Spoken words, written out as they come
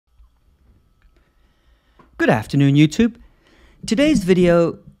Good afternoon, YouTube. Today's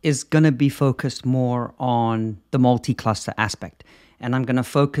video is going to be focused more on the multi-cluster aspect, and I'm going to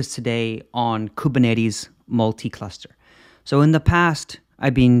focus today on Kubernetes multi-cluster. So in the past,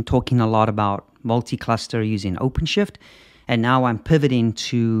 I've been talking a lot about multi-cluster using OpenShift, and now I'm pivoting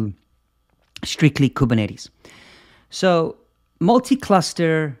to strictly Kubernetes. So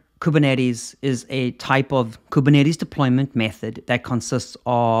multi-cluster Kubernetes is a type of Kubernetes deployment method that consists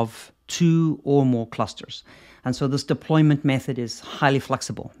of two or more clusters. And so this deployment method is highly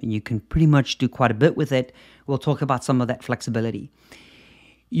flexible, and you can pretty much do quite a bit with it. We'll talk about some of that flexibility.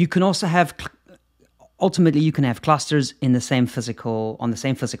 You can also have, ultimately, you can have clusters in the same physical, on the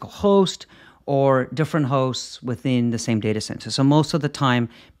same physical host, or different hosts within the same data center. So most of the time,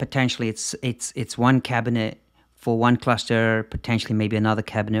 potentially it's one cabinet for one cluster, potentially maybe another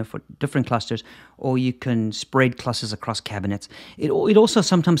cabinet for different clusters, or you can spread clusters across cabinets. It also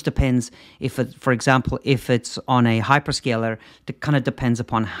sometimes depends if, for example, if it's on a hyperscaler, it kind of depends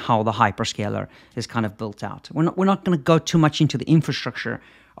upon how the hyperscaler is kind of built out. We're not going to go too much into the infrastructure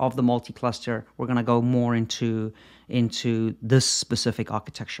of the multi-cluster. We're going to go more into this specific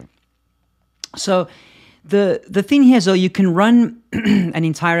architecture. So the thing here is, though, you can run an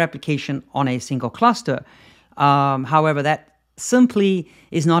entire application on a single cluster. However, that simply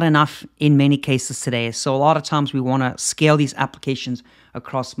is not enough in many cases today. So a lot of times we want to scale these applications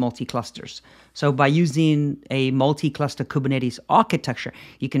across multi-clusters. So by using a multi-cluster Kubernetes architecture,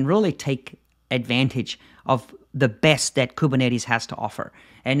 you can really take advantage of the best that Kubernetes has to offer.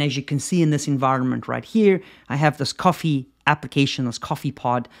 And as you can see in this environment right here, I have this coffee application, this coffee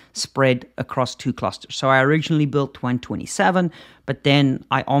pod spread across two clusters. So I originally built 127, but then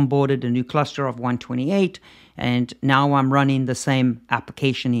I onboarded a new cluster of 128, and now I'm running the same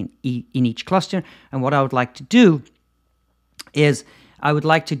application in each cluster. And what I would like to do is I would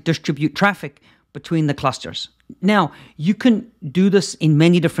like to distribute traffic between the clusters. Now, you can do this in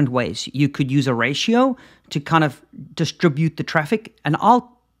many different ways. You could use a ratio to kind of distribute the traffic, and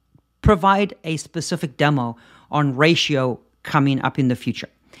I'll provide a specific demo on ratio coming up in the future.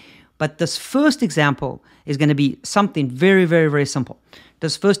 But this first example is going to be something very, very, very simple.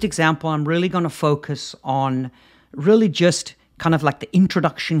 This first example, I'm really going to focus on really just kind of like the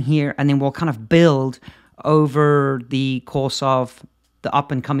introduction here, and then we'll kind of build over the course of the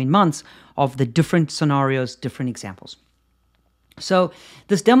up and coming months of the different scenarios, different examples. So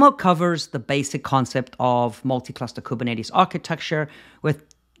this demo covers the basic concept of multi-cluster Kubernetes architecture, with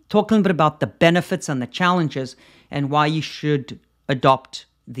talking a little bit about the benefits and the challenges and why you should adopt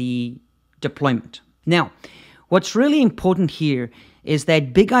the deployment. Now, what's really important here is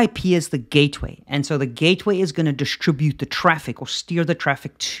that big IP is the gateway. And so the gateway is going to distribute the traffic or steer the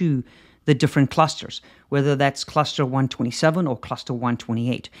traffic to the different clusters, whether that's cluster 127 or cluster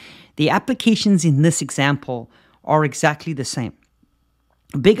 128. The applications in this example are exactly the same.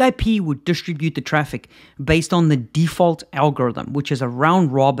 Big IP would distribute the traffic based on the default algorithm, which is a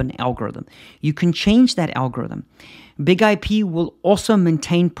round-robin algorithm. You can change that algorithm. Big IP will also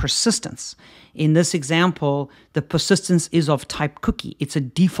maintain persistence. In this example, the persistence is of type cookie. It's a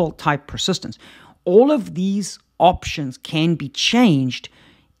default type persistence. All of these options can be changed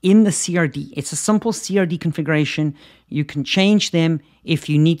in the CRD. It's a simple CRD configuration. You can change them if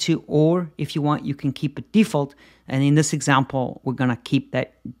you need to, or if you want, you can keep it default. And in this example, we're going to keep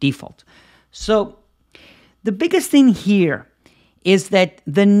that default. So the biggest thing here is that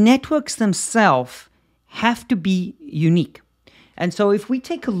the networks themselves have to be unique. And so if we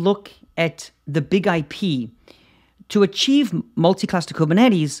take a look at the big IP, to achieve multi-cluster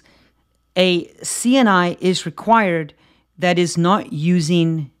Kubernetes, a CNI is required that is not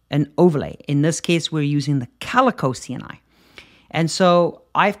using an overlay. In this case, we're using the Calico CNI. And so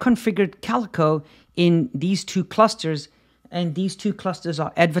I've configured Calico in these two clusters, and these two clusters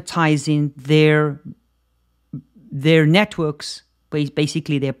are advertising their networks,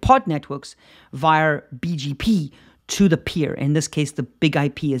 basically their pod networks, via BGP to the peer. In this case, the big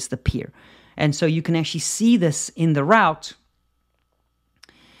IP is the peer. And so you can actually see this in the route.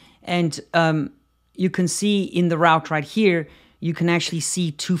 And you can see in the route right here, you can actually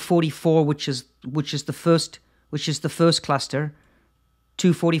see 244, which is the first cluster,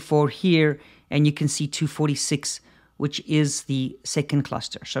 244 here, and you can see 246, which is the second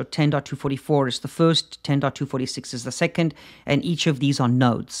cluster. So 10.244 is the first, 10.246 is the second, and each of these are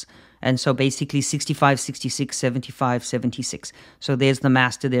nodes. And so basically 65, 66, 75, 76. So there's the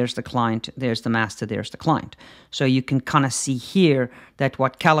master, there's the client, there's the master, there's the client. So you can kind of see here that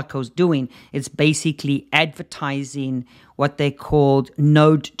what Calico's doing is basically advertising what they called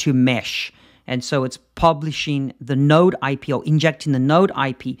node to mesh. And so it's publishing the node IP or injecting the node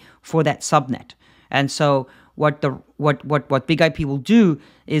IP for that subnet. And so what Big IP will do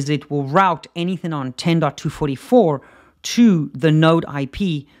is it will route anything on 10.244 to the node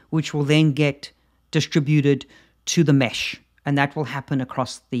IP, which will then get distributed to the mesh. And that will happen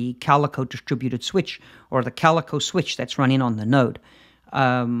across the Calico distributed switch, or the Calico switch that's running on the node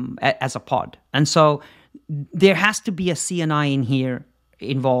as a pod. And so there has to be a CNI in here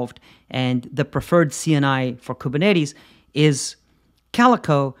involved, and the preferred CNI for Kubernetes is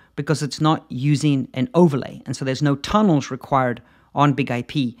Calico because it's not using an overlay, and so there's no tunnels required on Big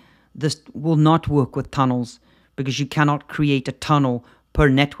IP. This will not work with tunnels because you cannot create a tunnel per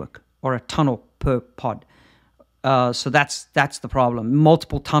network or a tunnel per pod. So that's the problem.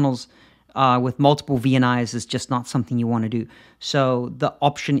 Multiple tunnels with multiple VNIs is just not something you want to do. So the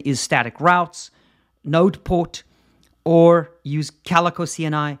option is static routes, node port, or use Calico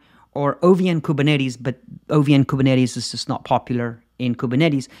CNI or ovn-kubernetes, but ovn-kubernetes is just not popular in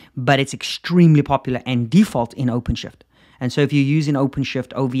Kubernetes, but it's extremely popular and default in OpenShift. And so if you're using OpenShift,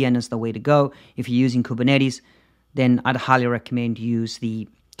 OVN is the way to go. If you're using Kubernetes, then I'd highly recommend you use the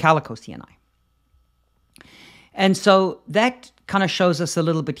Calico CNI. And so that kind of shows us a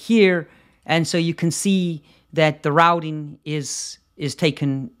little bit here. And so you can see that the routing is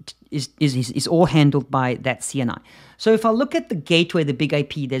all handled by that CNI. So if I look at the gateway, the Big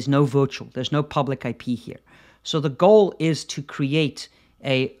IP, there's no virtual, there's no public IP here. So the goal is to create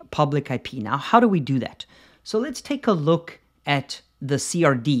a public IP. Now, how do we do that? So let's take a look at the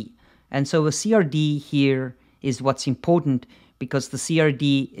CRD. And so the CRD here is what's important, because the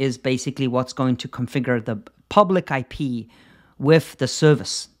CRD is basically what's going to configure the public IP with the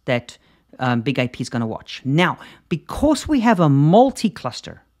service that Big IP is going to watch. Now, because we have a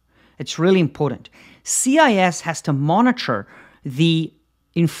multi-cluster, it's really important. CIS has to monitor the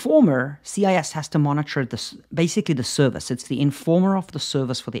informer. CIS has to monitor basically the service. It's the informer of the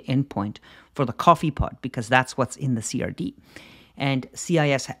service for the endpoint for the coffee pod, because that's what's in the CRD. And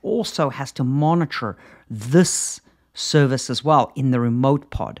CIS also has to monitor this service as well in the remote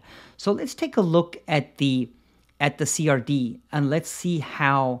pod. So let's take a look at the CRD and let's see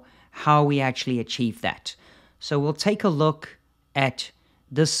how we actually achieve that. So we'll take a look at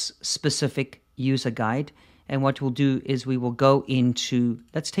this specific user guide, and what we'll do is we will go into,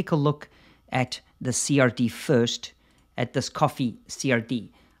 let's take a look at the CRD first, at this coffee CRD,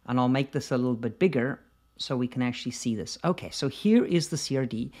 and I'll make this a little bit bigger so we can actually see this. Okay, so here is the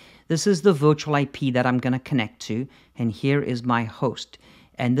CRD. This is the virtual IP that I'm going to connect to, and here is my host.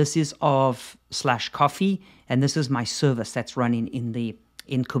 And this is of /coffee, and this is my service that's running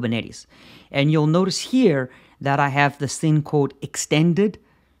in Kubernetes. And you'll notice here that I have this thing called extended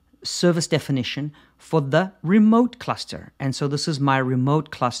service definition for the remote cluster. And so this is my remote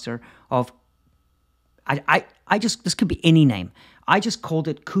cluster of, this could be any name. I just called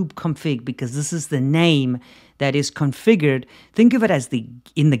it kubeconfig because this is the name that is configured. Think of it as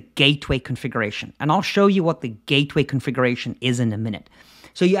in the gateway configuration. And I'll show you what the gateway configuration is in a minute.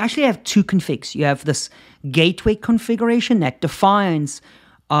 So you actually have two configs. You have this gateway configuration that defines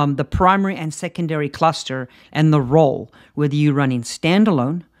the primary and secondary cluster and the role, whether you're running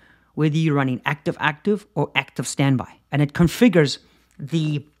standalone, whether you're running active-active or active standby. And it configures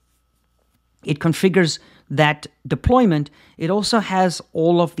that deployment. It also has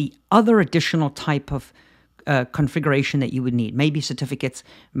all of the other additional type of configuration that you would need, maybe certificates,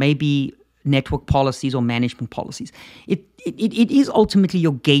 maybe network policies or management policies. It is ultimately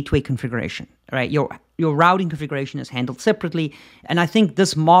your gateway configuration, right? Your routing configuration is handled separately. And I think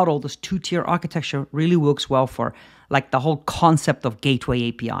this model, this two-tier architecture, really works well for like the whole concept of gateway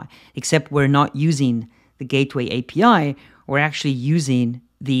API, except we're not using the gateway API, we're actually using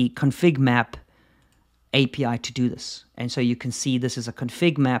the config map API to do this. And so you can see this is a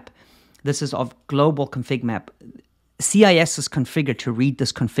config map. This is of global config map. CIS is configured to read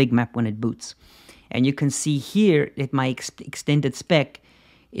this config map when it boots. And you can see here that my extended spec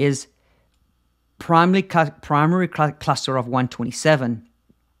is primary cluster of 127,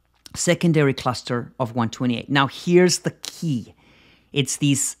 secondary cluster of 128. Now here's the key. It's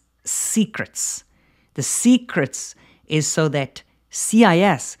these secrets. The secrets is so that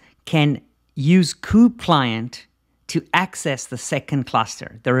CIS can use kube client to access the second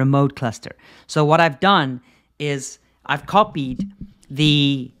cluster, the remote cluster. So what I've done is I've copied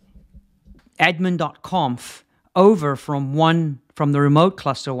the admin.conf over from the remote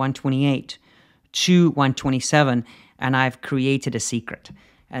cluster 128 to 127, and I've created a secret.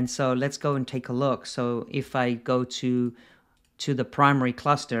 And so let's go and take a look. So if I go to the primary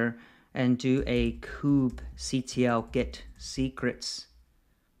cluster and do a kubectl get secrets,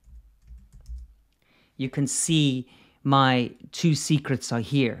 you can see my two secrets are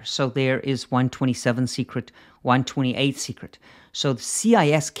here. So there is 127 secret, 128 secret. So the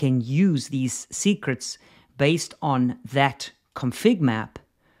CIS can use these secrets based on that config map,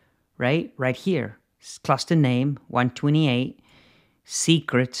 right? Right here, cluster name, 128,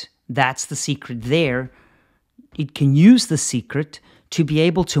 secret, that's the secret there. It can use the secret to be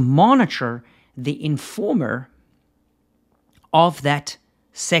able to monitor the informer of that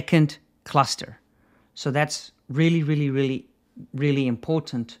second cluster. So that's really, really, really, really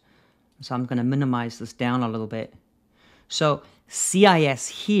important. So I'm going to minimize this down a little bit. So CIS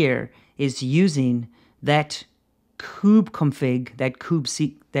here is using that kube config, that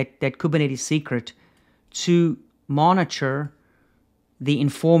Kubernetes secret to monitor the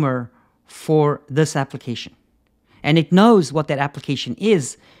informer for this application. And it knows what that application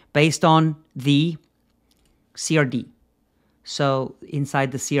is based on the CRD. So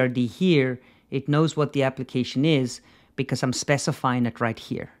inside the CRD here, it knows what the application is because I'm specifying it right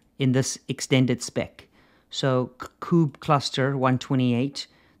here in this extended spec. So kube cluster 128,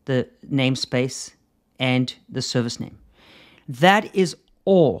 the namespace, and the service name. That is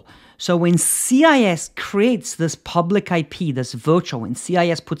all. So when CIS creates this public IP, this virtual, when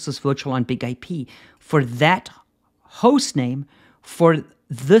CIS puts this virtual on big IP for that host name, for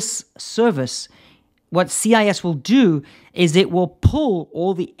this service, what CIS will do is it will pull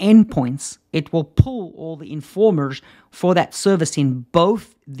all the endpoints, it will pull all the informers for that service in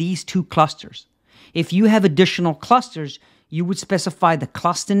both these two clusters. If you have additional clusters, you would specify the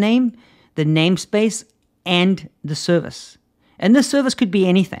cluster name, the namespace, and the service. And this service could be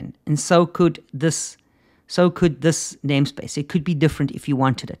anything, and so could this namespace. It could be different if you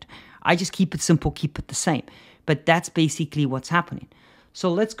wanted it. I just keep it simple, keep it the same. But that's basically what's happening.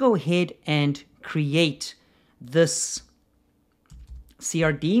 So let's go ahead and create this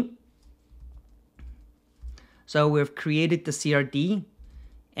CRD. So we've created the CRD,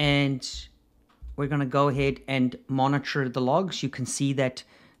 and we're going to go ahead and monitor the logs. You can see that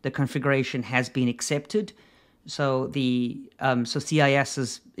the configuration has been accepted. So the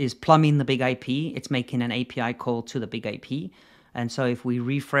CIS is plumbing the big IP. It's making an API call to the big IP. And so if we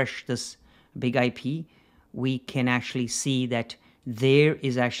refresh this big IP, we can actually see that there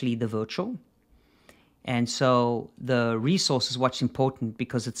is actually the virtual. And so the resource is what's important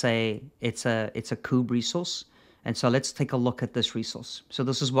because it's a kube resource. And so let's take a look at this resource. So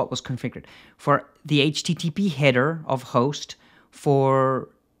this is what was configured. For the HTTP header of host for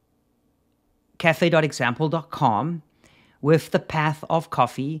cafe.example.com with the path of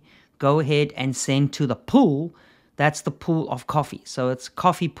coffee, go ahead and send to the pool. That's the pool of coffee. So it's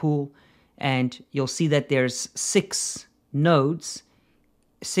coffee pool, and you'll see that there's 6 nodes,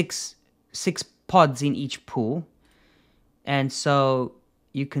 six pods in each pool. And so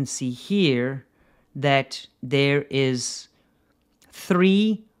you can see here that there is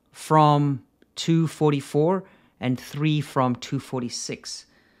 3 from 244 and 3 from 246.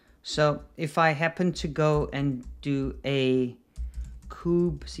 So if I happen to go and do a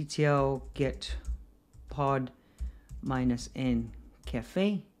kubectl get pod -n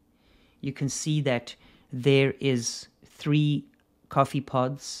cafe, you can see that there is 3 coffee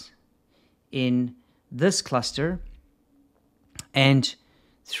pods in this cluster and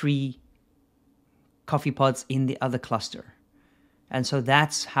 3 coffee pods in the other cluster. And so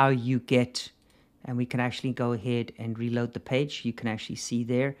that's how you get, and we can actually go ahead and reload the page. You can actually see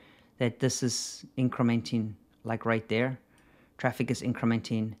there that this is incrementing, like right there. Traffic is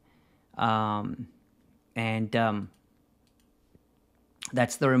incrementing,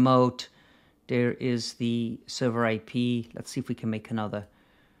 that's the remote. There is the server IP. Let's see if we can make another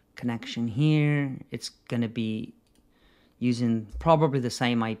connection here. It's going to be using probably the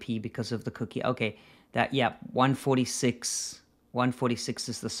same IP because of the cookie. Okay, 146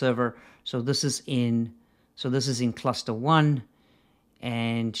 is the server. So this is in cluster 1,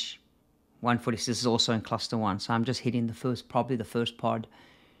 and 146 is also in cluster 1. So I'm just hitting probably the first pod,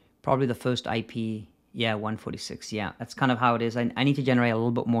 probably the first IP. Yeah, 146. Yeah, that's kind of how it is. I need to generate a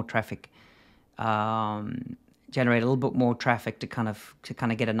little bit more traffic. To kind of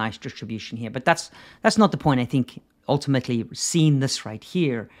get a nice distribution here. But that's not the point. I think ultimately seeing this right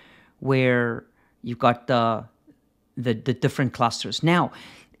here, where you've got the different clusters. Now,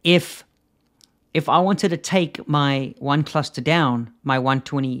 if I wanted to take my one cluster down, my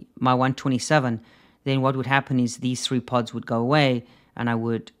 127, then what would happen is these 3 pods would go away, and I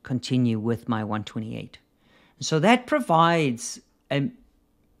would continue with my 128. So that provides a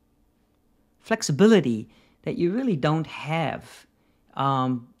flexibility that you really don't have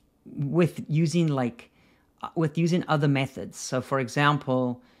with using other methods. So for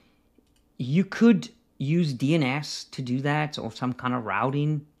example, you could use DNS to do that or some kind of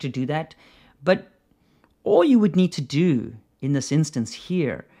routing to do that. But all you would need to do in this instance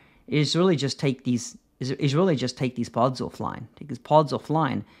here is really just take these pods offline. Take these pods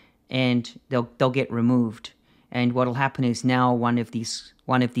offline, and they'll get removed. And what'll happen is now one of these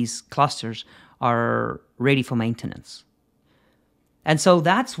clusters are ready for maintenance. And so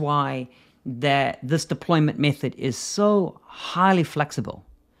that's why this deployment method is so highly flexible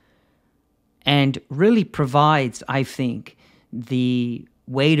and really provides, I think, the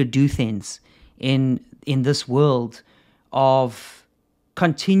way to do things in this world of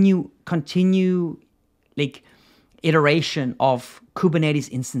continue like iteration of Kubernetes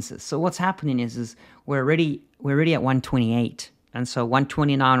instances. So what's happening is we're already at 128, and so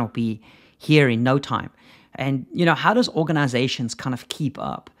 129 will be here in no time. And how does organizations kind of keep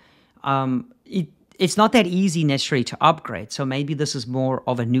up? It's not that easy necessarily to upgrade. So maybe this is more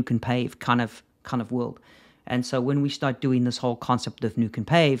of a nuke and pave kind of world. And so when we start doing this whole concept of nuke and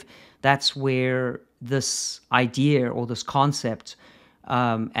pave, that's where this idea or this concept,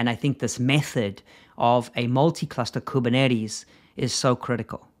 and I think this method of a multi-cluster Kubernetes is so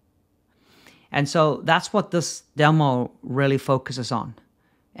critical. And so that's what this demo really focuses on.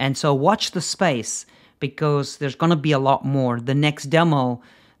 And so watch the space, because there's going to be a lot more. The next demo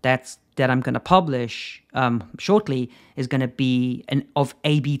that I'm going to publish shortly is going to be of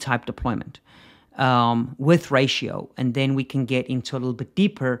A/B type deployment with ratio, and then we can get into a little bit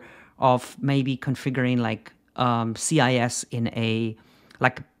deeper of maybe configuring like CIS in a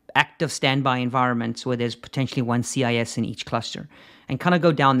active standby environments where there's potentially one CIS in each cluster, and kind of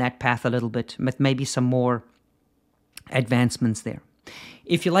go down that path a little bit with maybe some more advancements there.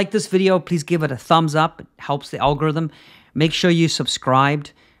 If you like this video, please give it a thumbs up. It helps the algorithm. Make sure you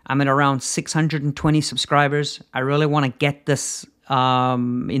subscribed. I'm at around 620 subscribers. I really want to get this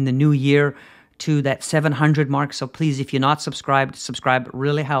in the new year to that 700 mark. So please, if you're not subscribed, subscribe. It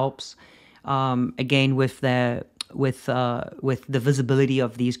really helps. Again, with the visibility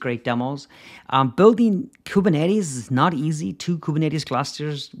of these great demos. Building Kubernetes is not easy. 2 Kubernetes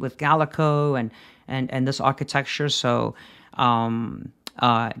clusters with Calico and this architecture. So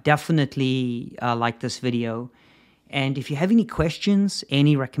definitely like this video. And if you have any questions,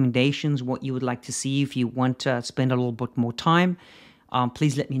 any recommendations, what you would like to see, if you want to spend a little bit more time,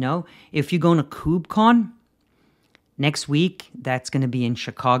 please let me know. If you're going to KubeCon next week, that's going to be in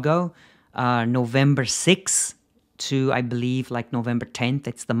Chicago, November 6th to, I believe, like November 10th.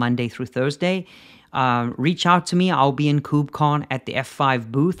 It's the Monday through Thursday. Reach out to me. I'll be in KubeCon at the F5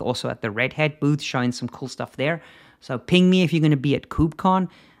 booth, also at the Red Hat booth, showing some cool stuff there. So ping me if you're going to be at KubeCon.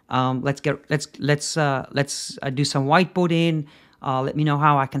 Let's do some whiteboarding. Let me know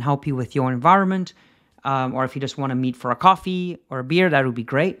how I can help you with your environment, or if you just want to meet for a coffee or a beer, that would be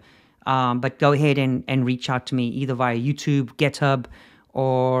great. But go ahead and reach out to me either via YouTube, GitHub,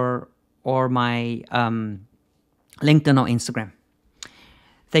 or my LinkedIn or Instagram.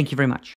 Thank you very much.